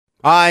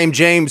I'm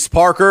James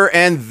Parker,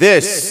 and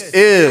this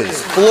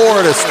is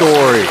Florida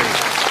Story.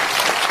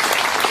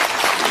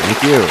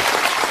 Thank you.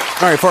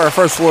 All right, for our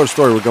first Florida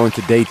story, we're going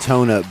to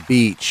Daytona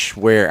Beach,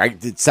 where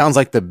it sounds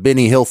like the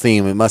Benny Hill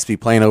theme. It must be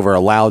playing over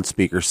a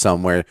loudspeaker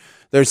somewhere.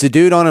 There's a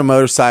dude on a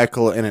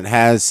motorcycle, and it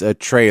has a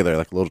trailer,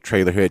 like a little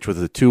trailer hitch with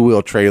a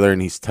two-wheel trailer,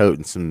 and he's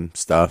toting some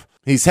stuff.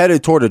 He's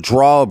headed toward a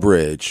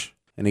drawbridge,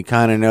 and he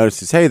kind of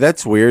notices, hey,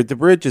 that's weird. The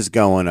bridge is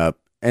going up.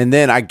 And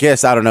then I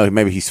guess, I don't know,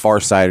 maybe he's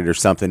farsighted or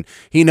something.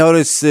 He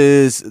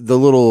notices the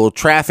little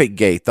traffic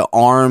gate,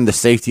 the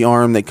safety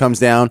arm that comes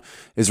down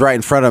is right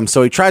in front of him.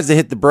 So he tries to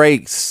hit the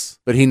brakes,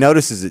 but he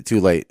notices it too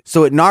late.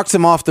 So it knocks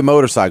him off the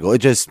motorcycle. It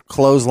just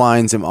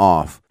clotheslines him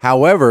off.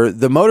 However,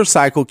 the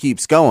motorcycle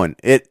keeps going.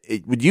 It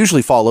would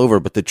usually fall over,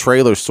 but the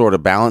trailer's sort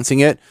of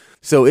balancing it.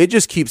 So it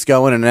just keeps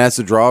going, and as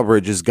the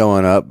drawbridge is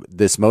going up,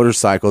 this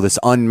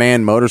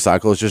unmanned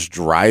motorcycle is just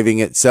driving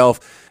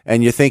itself,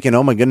 and you're thinking,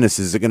 oh my goodness,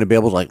 is it going to be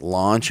able to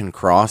launch and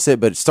cross it?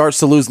 But it starts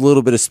to lose a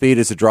little bit of speed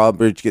as the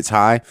drawbridge gets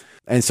high,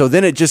 and so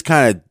then it just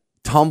kind of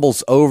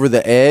tumbles over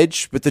the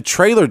edge, but the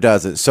trailer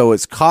doesn't, so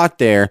it's caught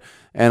there,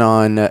 and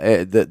on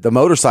the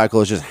motorcycle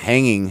is just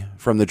hanging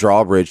from the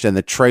drawbridge, and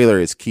the trailer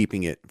is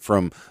keeping it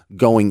from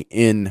going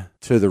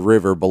into the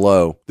river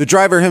below. The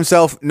driver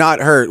himself not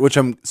hurt, which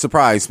I'm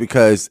surprised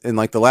because in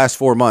the last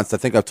 4 months, I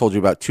think I've told you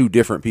about 2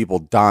 different people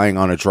dying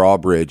on a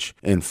drawbridge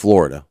in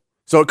Florida.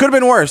 So it could have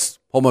been worse.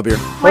 Hold my beer.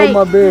 Hold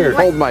my beer.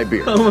 Hold my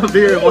beer. Hold my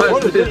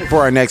beer. For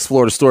our next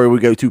Florida story, we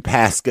go to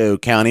Pasco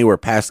County, where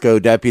Pasco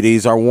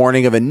deputies are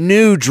warning of a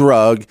new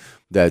drug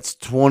that's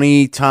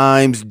 20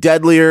 times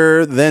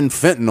deadlier than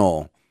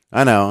fentanyl.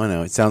 I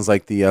know. It sounds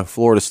like the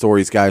Florida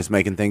Stories guys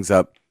making things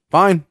up.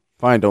 Fine.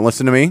 Don't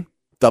listen to me.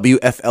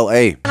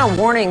 WFLA. A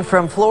warning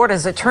from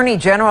Florida's Attorney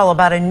General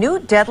about a new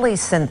deadly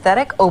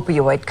synthetic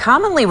opioid,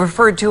 commonly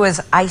referred to as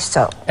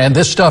ISO. And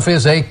this stuff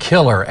is a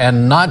killer,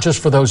 and not just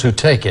for those who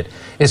take it.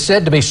 It's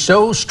said to be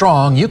so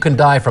strong you can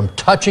die from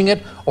touching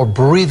it or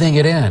breathing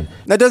it in.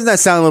 Now, doesn't that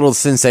sound a little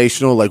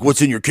sensational? Like,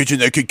 what's in your kitchen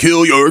that could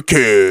kill your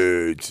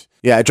kids?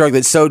 Yeah, a drug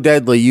that's so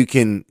deadly you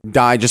can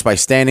die just by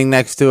standing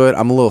next to it.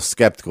 I'm a little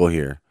skeptical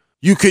here.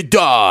 You could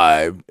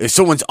die if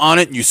someone's on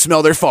it and you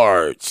smell their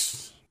farts.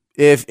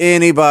 If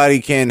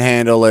anybody can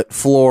handle it,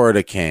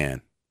 Florida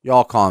can.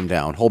 Y'all calm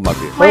down. Hold my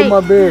beer. Hold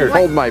my beer.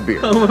 Hold my beer.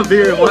 Hold my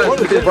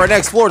beer. For our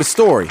next Florida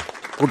story,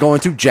 we're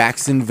going to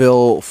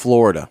Jacksonville,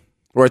 Florida,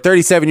 where a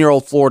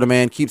 37-year-old Florida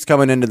man keeps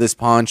coming into this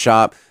pawn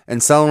shop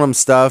and selling them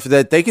stuff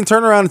that they can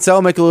turn around and sell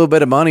and make a little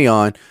bit of money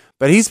on.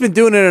 But he's been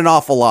doing it an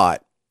awful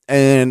lot.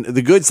 And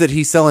the goods that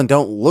he's selling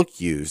don't look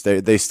used.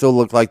 They still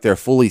look like they're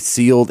fully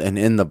sealed and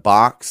in the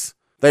box.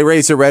 They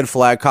raise a red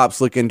flag. Cops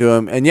look into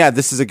him. And yeah,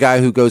 this is a guy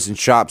who goes and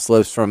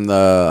shoplifts from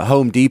the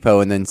Home Depot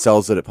and then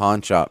sells it at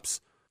pawn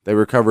shops. They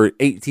recovered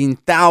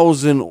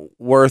 $18,000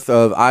 worth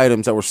of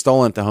items that were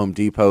stolen at the Home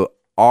Depot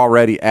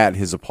already at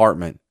his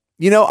apartment.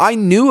 You know, I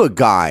knew a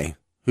guy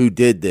who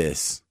did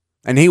this,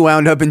 and he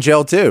wound up in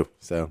jail too.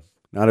 So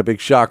not a big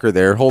shocker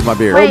there. Hold my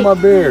beer. Hold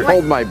my beer.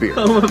 Hold my beer.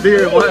 Hold my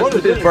beer.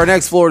 For our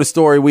next Florida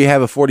story, we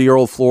have a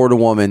 40-year-old Florida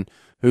woman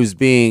who's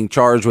being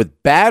charged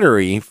with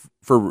battery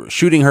for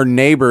shooting her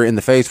neighbor in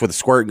the face with a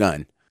squirt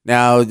gun.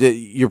 Now,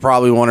 you're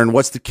probably wondering,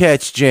 what's the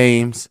catch,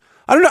 James?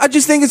 I don't know. I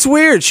just think it's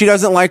weird. She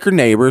doesn't like her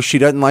neighbor. She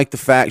doesn't like the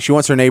fact she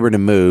wants her neighbor to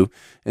move.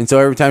 And so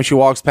every time she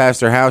walks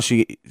past her house,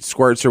 she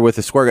squirts her with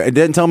a squirt gun. It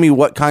didn't tell me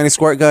what kind of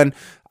squirt gun.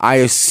 I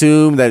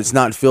assume that it's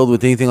not filled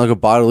with anything like a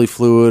bodily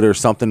fluid or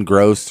something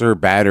gross or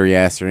battery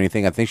acid or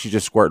anything. I think she's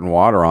just squirting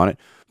water on it.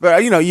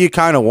 But, you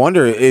kind of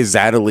wonder, is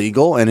that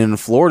illegal? And in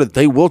Florida,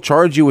 they will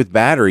charge you with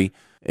battery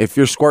if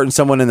you're squirting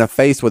someone in the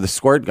face with a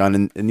squirt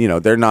gun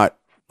and they're not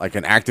like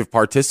an active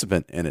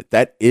participant in it.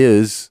 That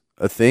is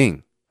a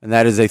thing. And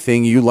that is a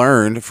thing you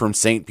learned from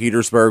St.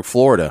 Petersburg,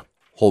 Florida.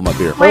 Hold my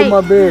beer. Hold my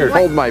beer.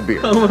 Hold my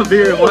beer. Hold my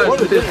beer.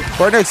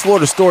 For our next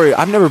Florida story,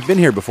 I've never been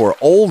here before.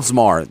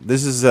 Oldsmar.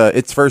 This is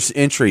its first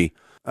entry.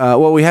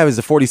 What we have is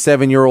a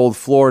 47-year-old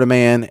Florida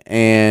man,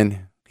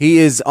 and he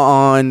is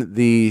on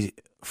the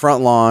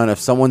front lawn of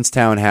someone's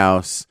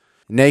townhouse,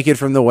 naked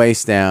from the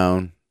waist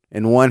down.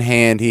 In one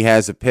hand, he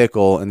has a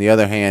pickle. In the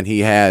other hand,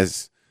 he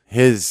has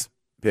his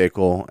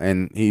pickle,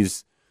 and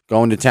he's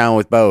going to town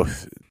with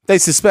both. They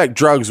suspect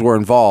drugs were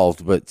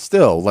involved, but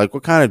still, like,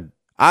 what kind of...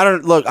 I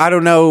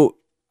don't know.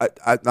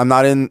 I'm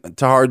not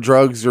into hard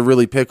drugs or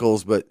really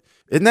pickles, but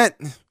isn't that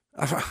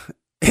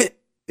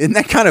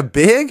kind of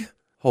big?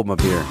 Hold my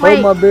beer. Hold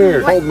my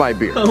beer. Hold my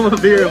beer. Hold my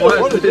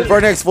beer. For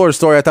our next Florida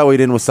story, I thought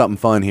we'd end with something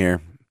fun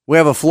here. We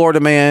have a Florida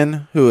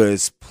man who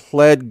has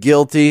pled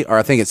guilty, or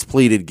I think it's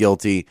pleaded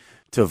guilty,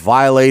 to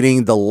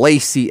violating the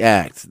Lacey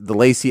Act. The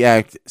Lacey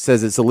Act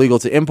says it's illegal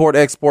to import,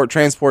 export,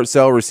 transport,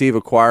 sell, receive,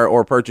 acquire,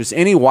 or purchase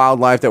any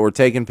wildlife that were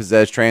taken,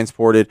 possessed,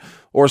 transported,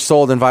 or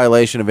sold in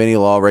violation of any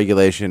law,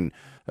 regulation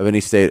of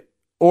any state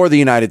or the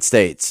United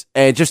States.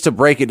 And just to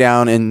break it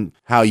down in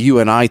how you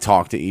and I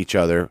talk to each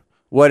other,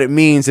 what it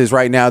means is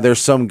right now there's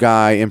some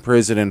guy in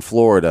prison in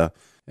Florida,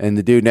 and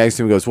the dude next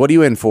to him goes, "What are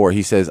you in for?"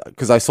 He says,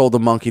 "Because I sold the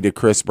monkey to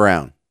Chris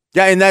Brown."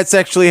 Yeah, and that's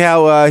actually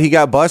how he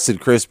got busted.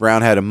 Chris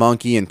Brown had a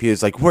monkey, and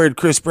PETA's like, where'd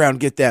Chris Brown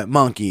get that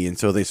monkey? And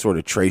so they sort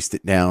of traced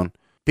it down.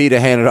 PETA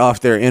handed off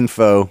their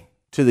info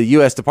to the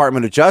U.S.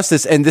 Department of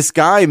Justice, and this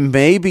guy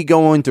may be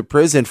going to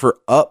prison for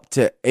up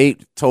to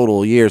 8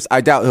 total years.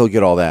 I doubt he'll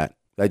get all that.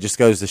 That just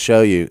goes to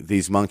show you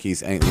these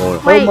monkeys ain't loyal.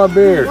 Hold my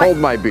beer. Hold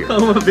my beer.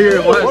 Hold my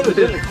beer. What is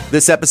this?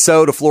 This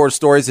episode of Florida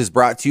Stories is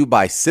brought to you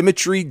by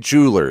Symmetry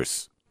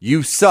Jewelers.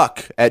 You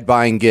suck at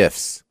buying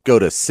gifts. Go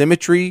to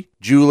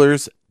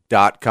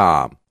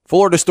symmetryjewelers.com.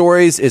 Florida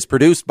Stories is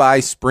produced by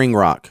Spring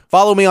Rock.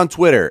 Follow me on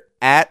Twitter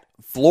at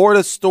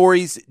Florida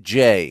Stories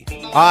J.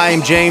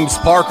 I'm James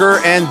Parker,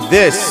 and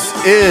this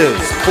is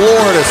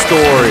Florida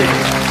Stories.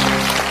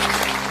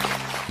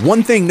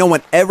 One thing no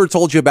one ever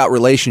told you about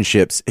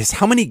relationships is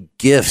how many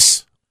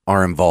gifts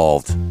are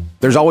involved.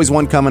 There's always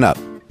one coming up.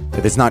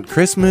 If it's not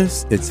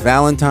Christmas, it's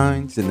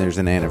Valentine's, then there's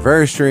an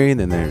anniversary,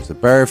 then there's a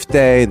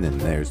birthday, then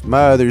there's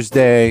Mother's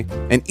Day.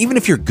 And even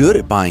if you're good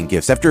at buying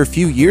gifts, after a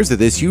few years of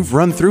this, you've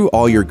run through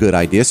all your good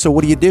ideas. So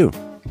what do?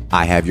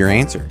 I have your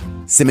answer.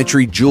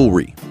 Symmetry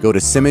Jewelry. Go to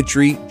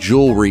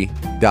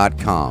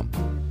symmetryjewelry.com.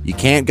 You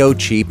can't go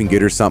cheap and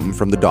get her something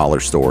from the dollar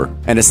store.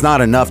 And it's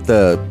not enough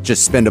to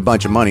just spend a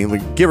bunch of money.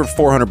 Like, give her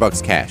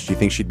 $400 cash. Do you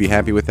think she'd be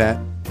happy with that?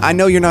 I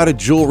know you're not a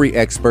jewelry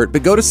expert,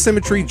 but go to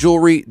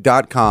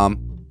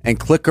symmetryjewelry.com and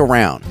click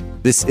around.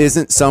 This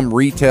isn't some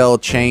retail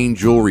chain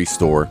jewelry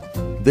store.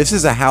 This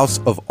is a house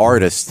of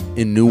artists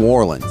in New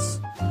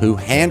Orleans who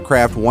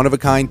handcraft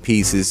one-of-a-kind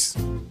pieces,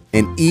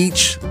 and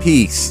each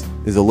piece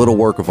is a little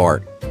work of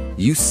art.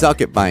 You suck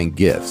at buying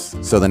gifts,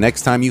 so the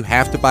next time you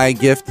have to buy a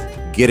gift,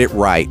 get it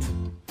right.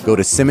 Go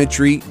to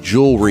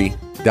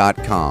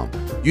symmetryjewelry.com.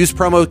 Use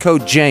promo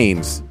code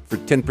JAMES for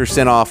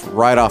 10% off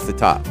right off the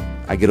top.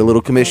 I get a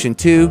little commission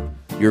too.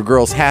 Your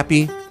girl's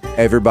happy.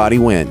 Everybody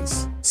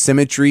wins.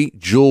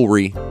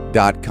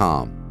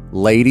 symmetryjewelry.com.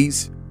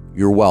 Ladies,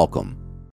 you're welcome.